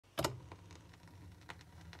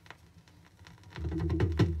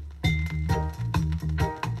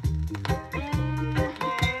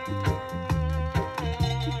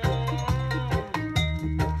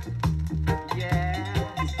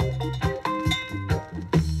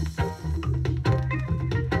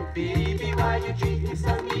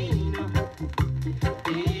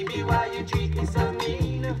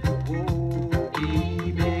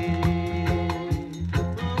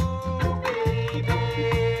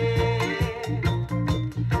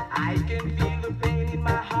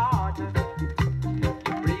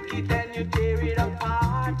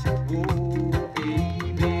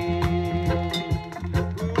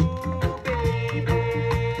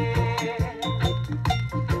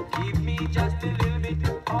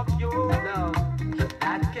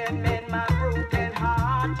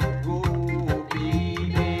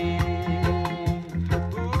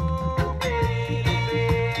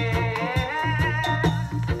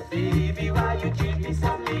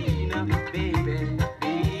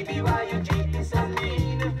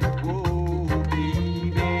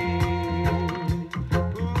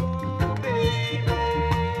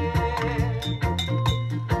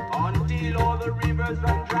rivers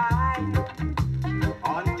run dry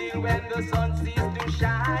until when the sun ceases to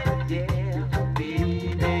shine. Yeah,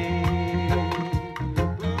 baby.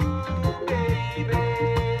 Ooh, baby.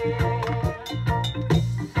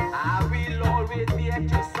 I will always be at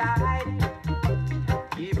your side.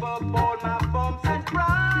 Keep up all my bumps and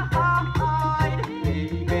pride,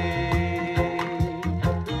 baby.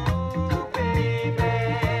 Ooh, baby.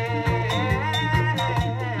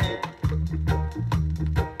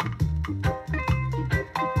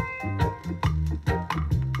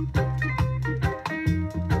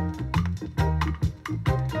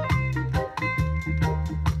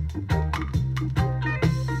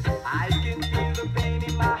 I can feel the pain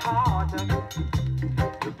in my heart.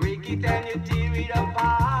 You break it and you tear it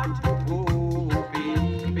apart. Oh,